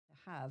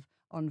have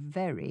on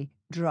very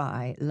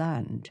dry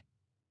land.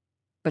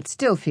 But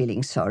still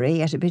feeling sorry,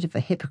 yet a bit of a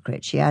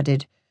hypocrite, she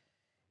added,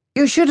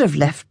 "You should have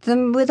left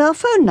them with our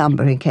phone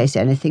number in case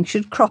anything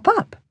should crop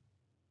up."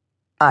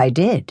 "I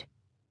did."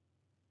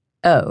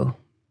 "Oh."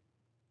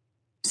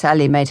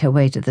 Sally made her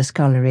way to the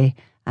scullery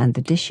and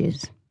the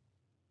dishes.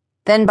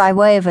 Then, by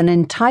way of an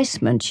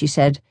enticement, she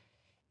said,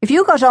 "If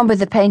you got on with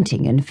the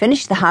painting and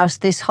finished the house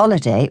this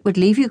holiday, it would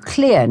leave you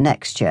clear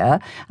next year,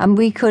 and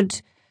we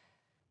could—"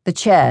 The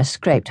chair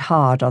scraped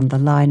hard on the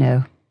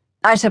lino.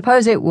 "I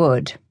suppose it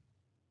would."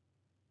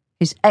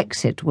 His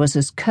exit was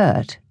as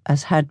curt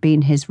as had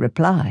been his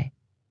reply.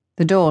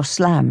 The door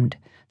slammed.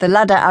 The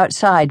ladder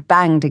outside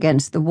banged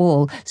against the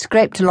wall,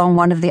 scraped along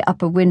one of the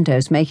upper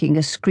windows, making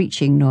a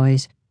screeching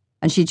noise,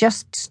 and she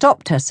just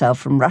stopped herself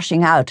from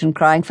rushing out and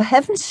crying, "For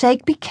heaven's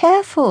sake, be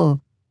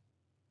careful!"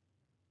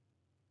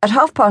 At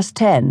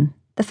 10:30,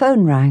 the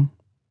phone rang,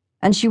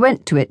 and she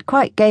went to it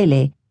quite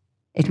gaily.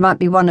 It might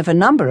be one of a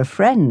number of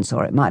friends,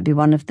 or it might be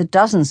one of the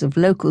dozens of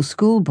local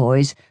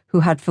schoolboys who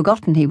had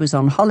forgotten he was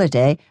on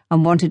holiday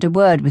and wanted a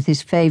word with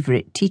his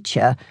favourite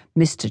teacher,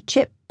 Mr.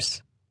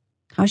 Chips.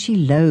 How she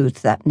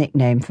loathed that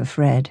nickname for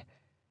Fred.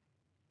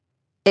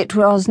 It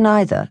was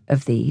neither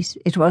of these.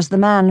 It was the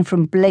man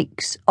from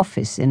Blake's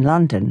office in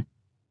London.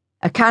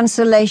 A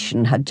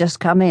cancellation had just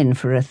come in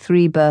for a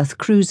 3-berth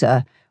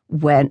cruiser.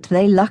 Weren't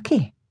they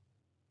lucky?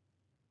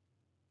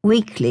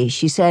 Weakly,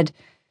 she said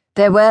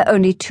there were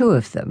only 2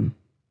 of them,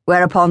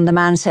 whereupon the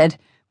man said,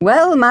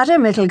 "Well,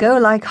 madam, it'll go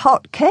like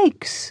hot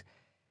cakes."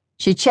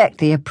 She checked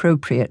the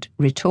appropriate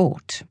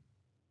retort.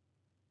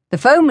 The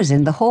phone was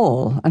in the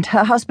hall, and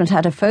her husband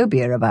had a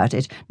phobia about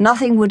it.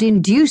 Nothing would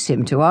induce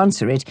him to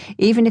answer it,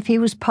 even if he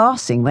was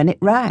passing when it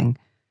rang.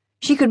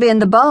 She could be in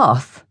the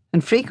bath,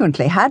 and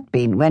frequently had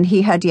been, when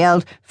he had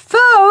yelled,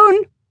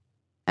 "Phone!"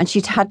 and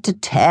she'd had to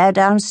tear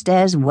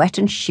downstairs, wet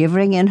and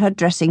shivering in her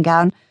dressing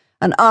gown,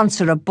 and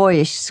answer a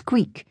boyish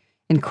squeak,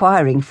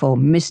 inquiring for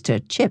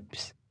Mr.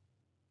 Chips.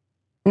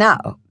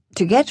 Now,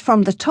 to get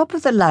from the top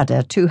of the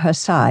ladder to her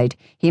side,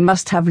 he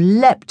must have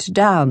leapt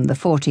down the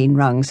 14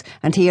 rungs,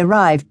 and he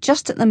arrived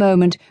just at the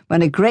moment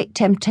when a great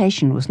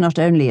temptation was not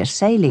only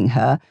assailing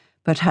her,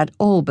 but had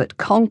all but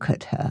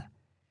conquered her.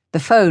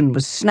 The phone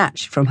was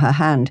snatched from her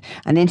hand,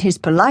 and in his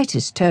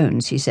politest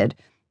tones he said,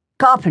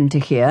 "Carpenter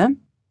here.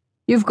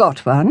 You've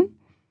got one?"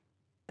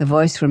 The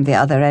voice from the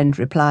other end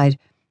replied,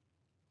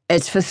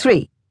 "It's for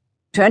 3,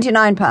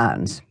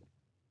 £29.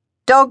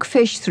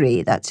 Dogfish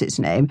 3, that's its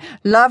name.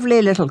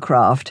 Lovely little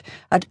craft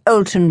at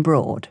Oulton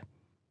Broad."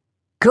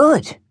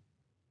 "Good.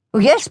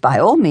 Well, yes, by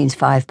all means,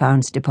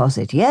 £5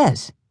 deposit,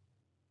 yes."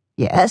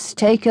 "Yes,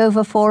 take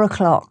over 4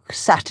 o'clock,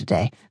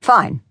 Saturday.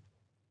 Fine.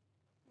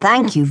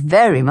 Thank you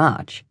very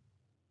much."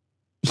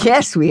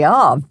 "Yes, we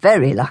are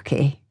very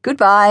lucky.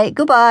 Goodbye,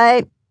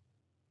 goodbye."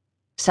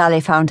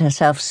 Sally found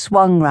herself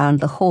swung round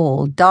the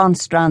hall,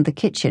 danced round the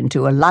kitchen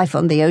to a life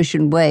on the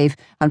ocean wave,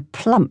 and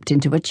plumped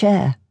into a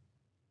chair.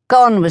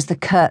 Gone was the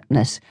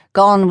curtness,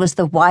 gone was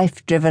the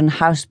wife-driven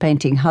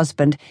house-painting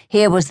husband.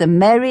 Here was the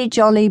merry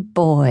jolly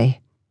boy,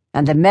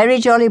 and the merry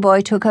jolly boy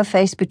took her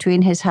face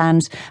between his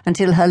hands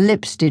until her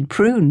lips did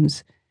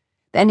prunes.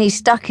 Then he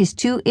stuck his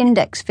 2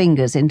 index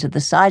fingers into the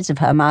sides of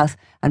her mouth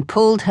and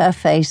pulled her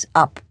face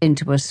up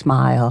into a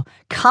smile.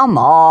 Come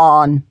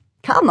on,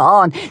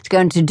 it's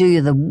going to do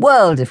you the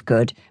world of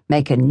good,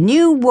 make a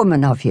new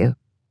woman of you."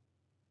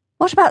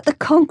 "What about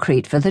the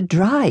concrete for the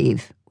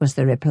drive?" was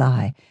the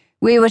reply.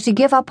 "We were to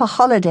give up a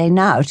holiday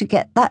now to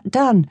get that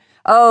done."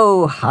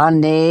 "Oh,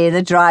 honey,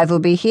 the drive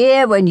will be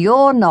here when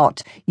you're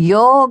not.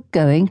 You're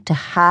going to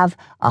have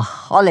a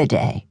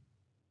holiday."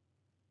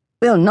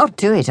 "We'll not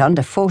do it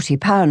under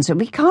 £40, and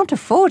we can't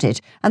afford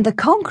it, and the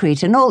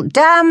concrete and all—"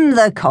 "Damn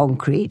the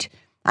concrete!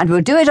 And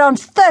we'll do it on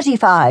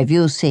 35,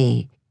 you'll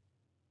see."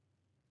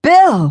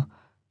 "Bill!"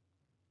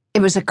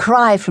 It was a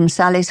cry from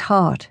Sally's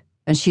heart,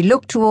 and she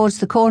looked towards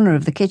the corner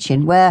of the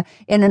kitchen where,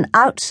 in an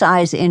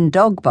outsize in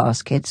dog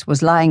baskets,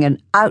 was lying an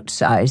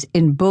outsize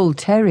in bull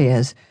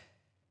terriers.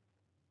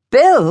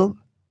 "Bill!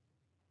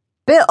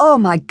 Bill, oh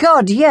my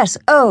God, yes,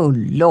 oh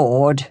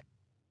Lord!"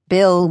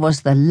 Bill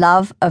was the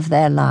love of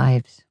their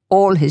lives,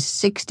 all his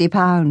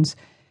 £60,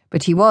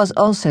 but he was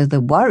also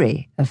the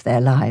worry of their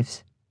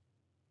lives.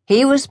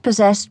 He was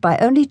possessed by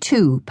only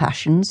 2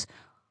 passions,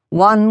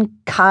 one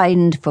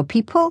kind for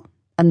people,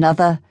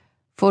 another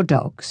for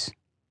dogs.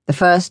 The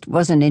first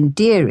was an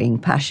endearing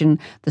passion,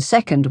 the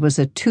second was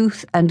a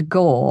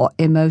tooth-and-gore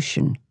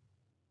emotion.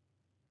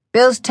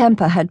 Bill's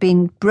temper had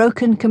been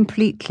broken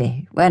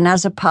completely when,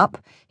 as a pup,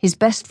 his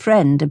best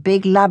friend, a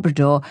big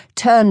Labrador,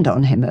 turned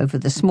on him over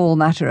the small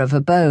matter of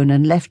a bone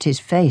and left his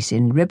face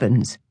in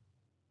ribbons.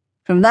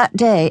 From that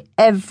day,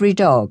 every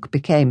dog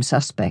became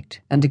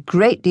suspect, and a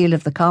great deal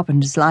of the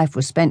carpenter's life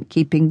was spent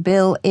keeping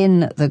Bill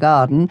in the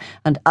garden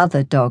and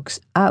other dogs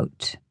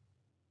out.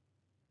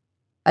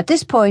 At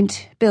this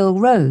point, Bill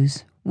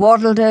rose,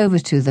 waddled over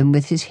to them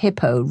with his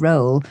hippo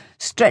roll,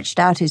 stretched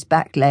out his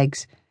back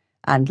legs,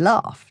 and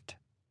laughed.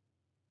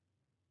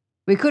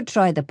 "We could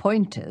try the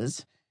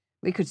pointers.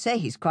 We could say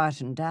he's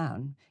quietened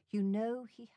down. You know he